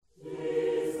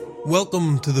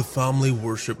Welcome to the Family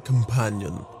Worship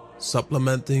Companion,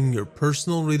 supplementing your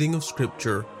personal reading of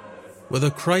Scripture with a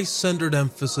Christ-centered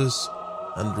emphasis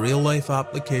and real-life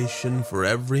application for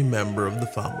every member of the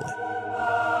family.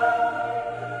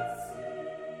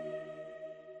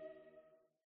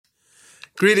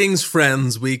 Greetings,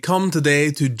 friends. We come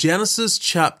today to Genesis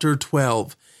chapter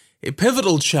 12, a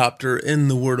pivotal chapter in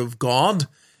the Word of God.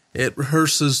 It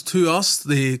rehearses to us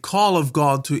the call of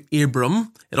God to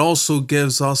Abram. It also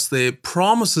gives us the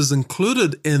promises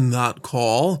included in that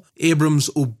call, Abram's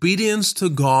obedience to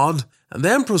God, and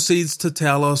then proceeds to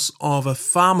tell us of a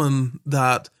famine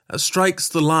that strikes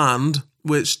the land,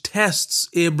 which tests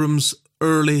Abram's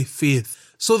early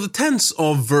faith. So the tense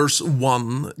of verse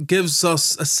 1 gives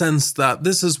us a sense that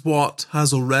this is what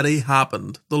has already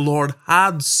happened. The Lord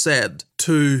had said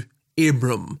to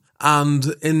Abram.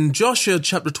 And in Joshua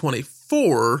chapter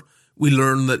 24, we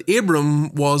learn that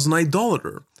Abram was an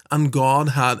idolater, and God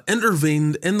had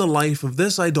intervened in the life of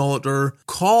this idolater,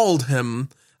 called him,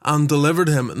 and delivered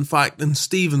him. In fact, in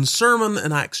Stephen's sermon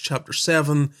in Acts chapter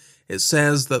 7, it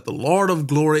says that the Lord of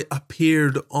glory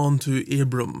appeared unto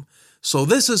Abram. So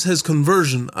this is his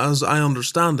conversion, as I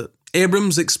understand it.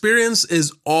 Abram's experience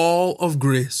is all of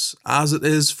grace, as it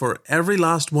is for every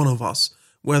last one of us.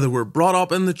 Whether we're brought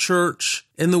up in the church,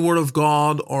 in the Word of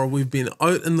God, or we've been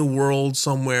out in the world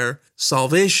somewhere,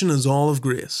 salvation is all of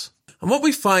grace. And what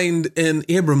we find in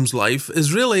Abram's life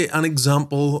is really an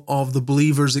example of the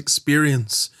believer's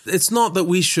experience. It's not that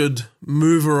we should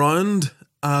move around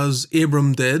as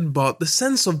Abram did, but the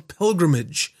sense of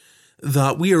pilgrimage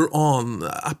that we are on,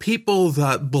 a people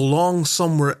that belong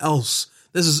somewhere else.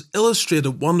 This is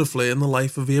illustrated wonderfully in the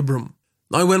life of Abram.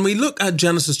 Now, when we look at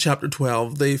Genesis chapter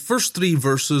 12, the first 3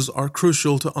 verses are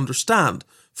crucial to understand.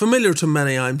 Familiar to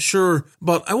many, I'm sure,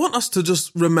 but I want us to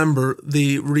just remember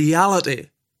the reality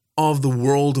of the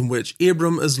world in which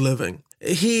Abram is living.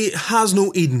 He has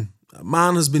no Eden.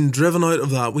 Man has been driven out of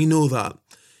that, we know that.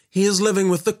 He is living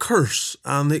with the curse,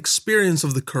 and the experience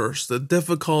of the curse, the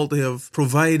difficulty of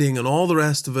providing and all the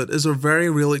rest of it is a very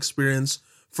real experience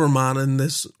for man in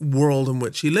this world in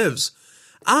which he lives.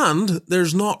 And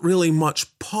there's not really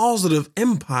much positive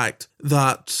impact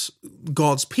that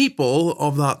God's people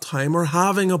of that time are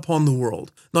having upon the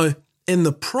world. Now, in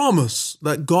the promise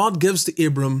that God gives to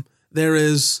Abram, there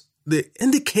is the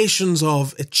indications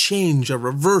of a change, a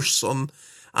reverse,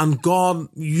 and God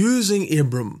using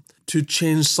Abram to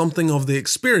change something of the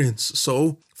experience.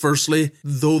 So, firstly,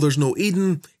 though there's no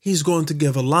Eden, he's going to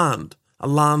give a land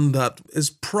that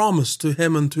is promised to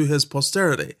him and to his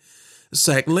posterity.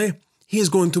 Secondly, he is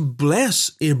going to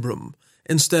bless Abram.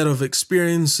 Instead of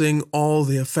experiencing all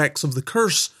the effects of the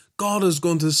curse, God is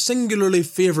going to singularly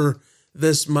favour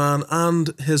this man and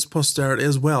his posterity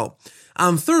as well.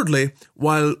 And thirdly,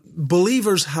 while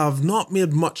believers have not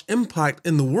made much impact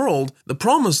in the world, the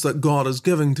promise that God is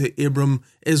giving to Abram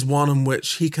is one in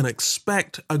which he can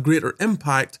expect a greater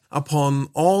impact upon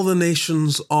all the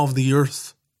nations of the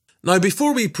earth. Now,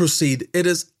 before we proceed, it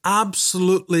is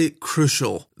absolutely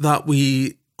crucial that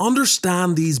we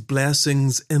understand these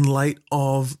blessings in light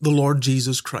of the Lord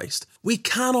Jesus Christ. We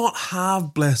cannot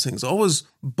have blessings. It always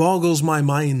boggles my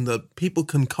mind that people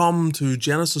can come to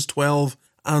Genesis 12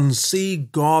 and see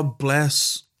God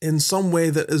bless in some way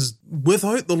that is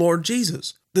without the Lord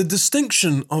Jesus. The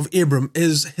distinction of Abram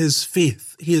is his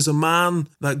faith. He is a man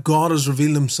that God has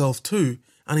revealed himself to,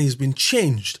 and he's been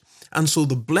changed. And so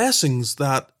the blessings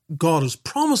that God is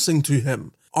promising to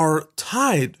him are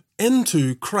tied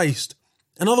into Christ.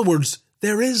 In other words,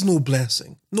 there is no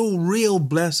blessing, no real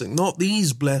blessing, not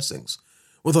these blessings,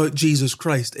 without Jesus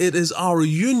Christ. It is our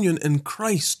union in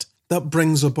Christ that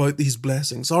brings about these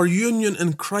blessings, our union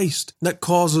in Christ that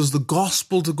causes the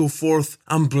gospel to go forth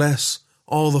and bless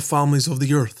all the families of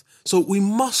the earth. So we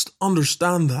must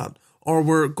understand that, or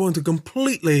we're going to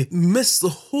completely miss the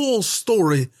whole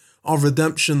story of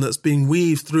redemption that's being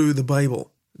weaved through the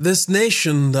Bible. This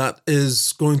nation that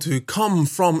is going to come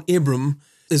from Abram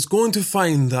is going to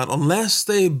find that unless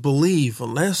they believe,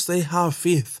 unless they have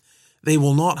faith, they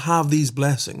will not have these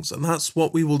blessings. And that's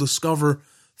what we will discover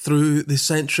through the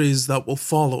centuries that will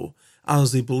follow.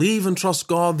 As they believe and trust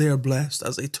God, they are blessed.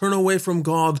 As they turn away from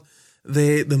God,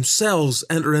 they themselves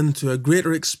enter into a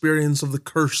greater experience of the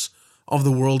curse of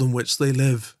the world in which they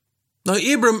live. Now,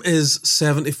 Abram is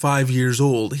 75 years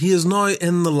old. He is now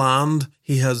in the land.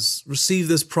 He has received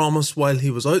this promise while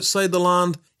he was outside the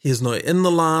land. He is now in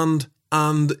the land.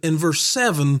 And in verse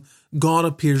 7, God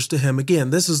appears to him again.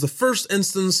 This is the first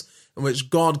instance in which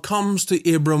God comes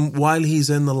to Abram while he's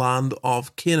in the land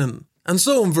of Canaan. And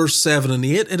so in verse 7 and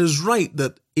 8, it is right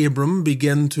that Abram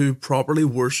begin to properly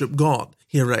worship God.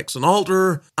 He erects an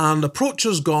altar and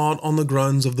approaches God on the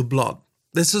grounds of the blood.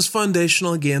 This is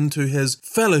foundational again to his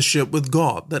fellowship with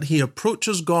God, that he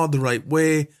approaches God the right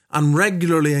way and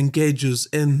regularly engages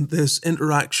in this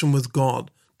interaction with God,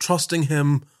 trusting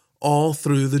him all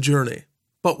through the journey.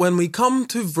 But when we come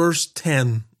to verse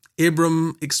 10,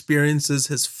 Abram experiences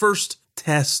his first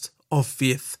test of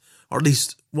faith, or at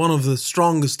least one of the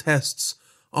strongest tests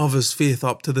of his faith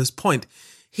up to this point.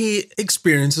 He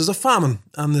experiences a famine,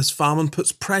 and this famine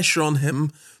puts pressure on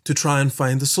him to try and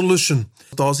find a solution.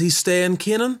 Does he stay in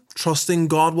Canaan, trusting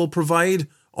God will provide,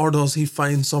 or does he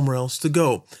find somewhere else to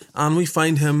go? And we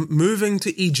find him moving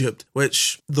to Egypt,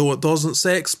 which, though it doesn't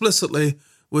say explicitly,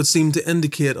 would seem to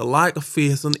indicate a lack of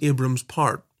faith on Abram's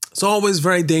part. It's always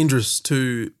very dangerous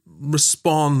to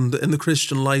respond in the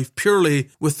Christian life purely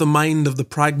with the mind of the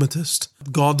pragmatist.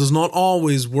 God does not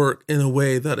always work in a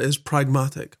way that is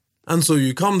pragmatic. And so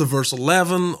you come to verse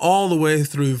 11 all the way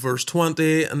through verse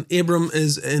 20, and Abram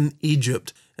is in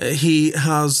Egypt. He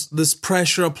has this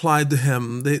pressure applied to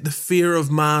him. The fear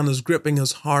of man is gripping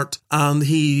his heart, and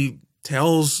he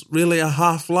tells really a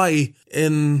half lie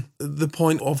in the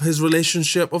point of his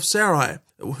relationship of Sarai.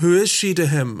 Who is she to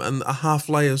him? And a half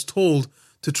lie is told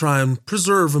to try and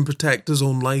preserve and protect his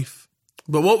own life.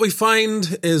 But what we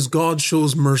find is God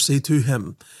shows mercy to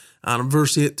him. And in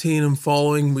verse 18 and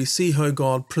following, we see how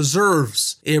God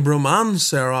preserves Abram and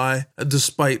Sarai,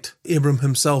 despite Abram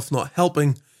himself not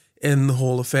helping in the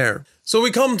whole affair. So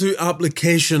we come to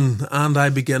application, and I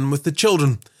begin with the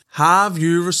children. Have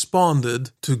you responded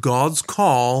to God's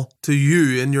call to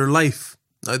you in your life?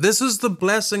 Now, this is the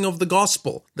blessing of the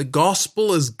gospel. The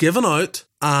gospel is given out,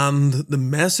 and the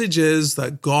message is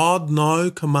that God now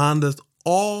commandeth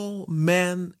all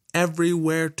men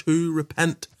everywhere to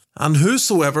repent. And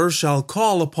whosoever shall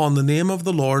call upon the name of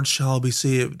the Lord shall be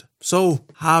saved. So,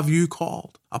 have you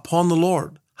called upon the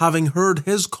Lord? Having heard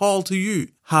his call to you,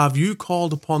 have you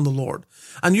called upon the Lord?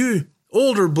 And you,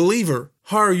 older believer,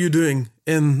 how are you doing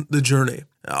in the journey?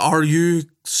 Are you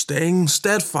staying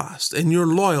steadfast in your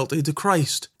loyalty to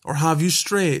Christ? Or have you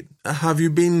strayed? Have you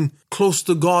been close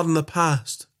to God in the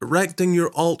past, erecting your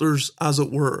altars, as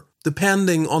it were,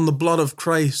 depending on the blood of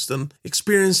Christ and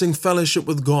experiencing fellowship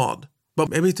with God? But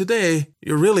maybe today,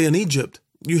 you're really in Egypt.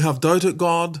 You have doubted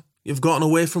God, you've gotten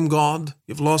away from God,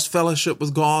 you've lost fellowship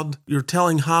with God, you're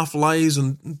telling half lies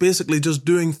and basically just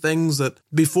doing things that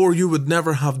before you would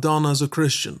never have done as a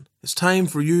Christian. It's time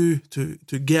for you to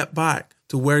get back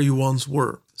to where you once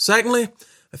were. Secondly,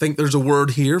 I think there's a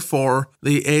word here for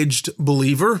the aged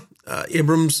believer.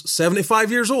 Abram's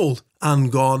 75 years old,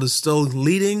 and God is still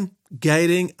leading,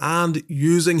 guiding, and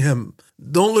using him.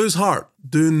 Don't lose heart.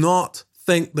 Do not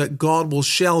think that God will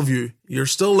shelve you. You're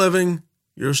still living,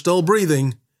 you're still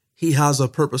breathing. He has a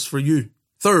purpose for you.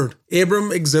 Third,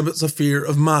 Abram exhibits a fear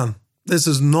of man. This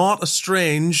is not a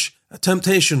strange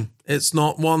temptation. It's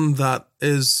not one that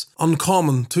is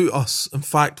uncommon to us. In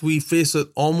fact, we face it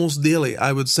almost daily,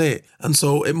 I would say. And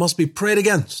so it must be prayed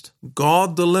against.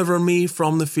 God, deliver me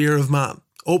from the fear of man.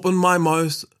 Open my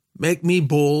mouth, make me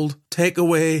bold, take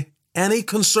away any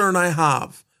concern I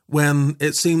have when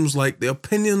it seems like the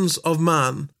opinions of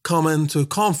man come into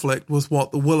conflict with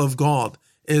what the will of God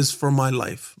is for my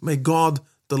life. May God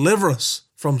deliver us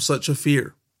from such a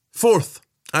fear. Fourth,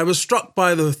 I was struck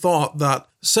by the thought that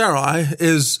Sarai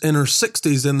is in her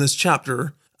 60s in this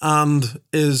chapter and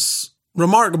is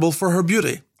remarkable for her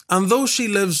beauty. And though she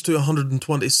lives to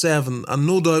 127 and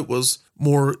no doubt was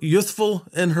more youthful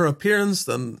in her appearance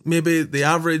than maybe the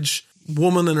average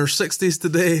woman in her 60s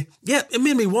today, yet it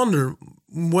made me wonder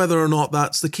whether or not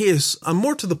that's the case, and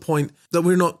more to the point that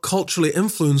we're not culturally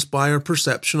influenced by our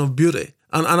perception of beauty.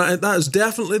 And that is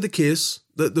definitely the case,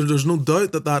 that there's no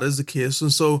doubt that that is the case.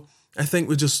 And so I think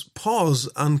we just pause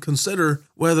and consider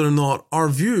whether or not our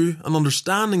view and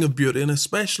understanding of beauty, and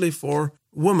especially for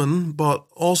women, but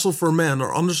also for men,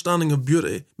 our understanding of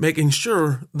beauty, making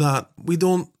sure that we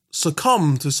don't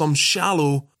succumb to some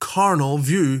shallow, carnal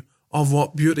view of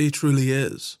what beauty truly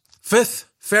is. Fifth,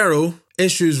 Pharaoh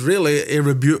issues really a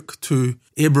rebuke to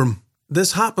Abram.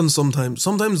 This happens sometimes.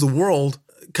 Sometimes the world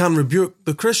can rebuke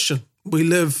the Christian. We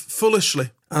live foolishly.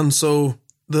 And so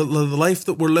the life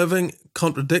that we're living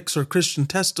contradicts our Christian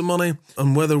testimony.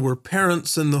 And whether we're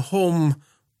parents in the home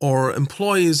or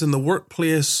employees in the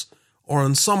workplace or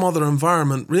in some other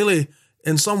environment, really,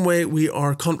 in some way we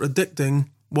are contradicting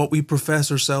what we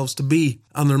profess ourselves to be.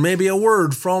 And there may be a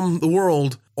word from the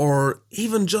world, or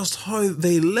even just how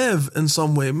they live in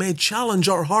some way, may challenge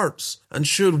our hearts and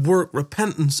should work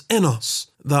repentance in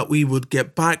us, that we would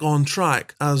get back on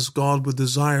track as God would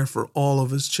desire for all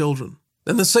of his children.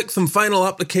 Then the sixth and final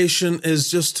application is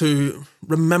just to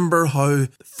remember how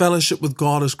fellowship with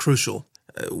God is crucial.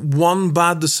 One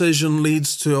bad decision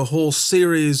leads to a whole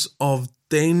series of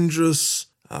dangerous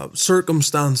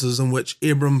circumstances in which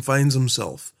Abram finds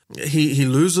himself. He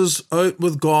loses out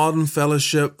with God and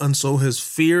fellowship, and so his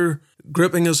fear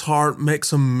gripping his heart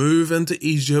makes him move into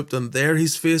Egypt, and there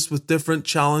he's faced with different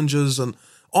challenges and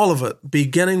all of it,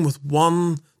 beginning with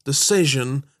one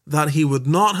decision that he would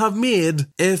not have made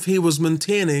if he was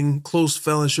maintaining close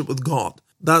fellowship with God.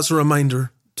 That's a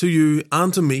reminder to you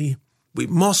and to me. We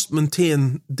must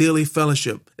maintain daily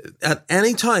fellowship. At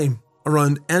any time,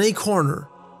 around any corner,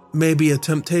 may be a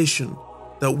temptation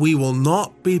that we will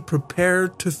not be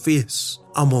prepared to face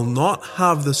and will not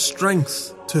have the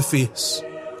strength to face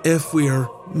if we are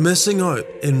missing out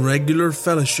in regular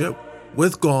fellowship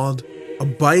with God,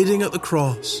 abiding at the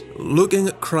cross, looking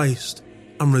at Christ,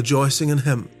 and rejoicing in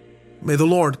Him. May the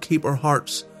Lord keep our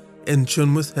hearts in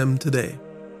tune with Him today.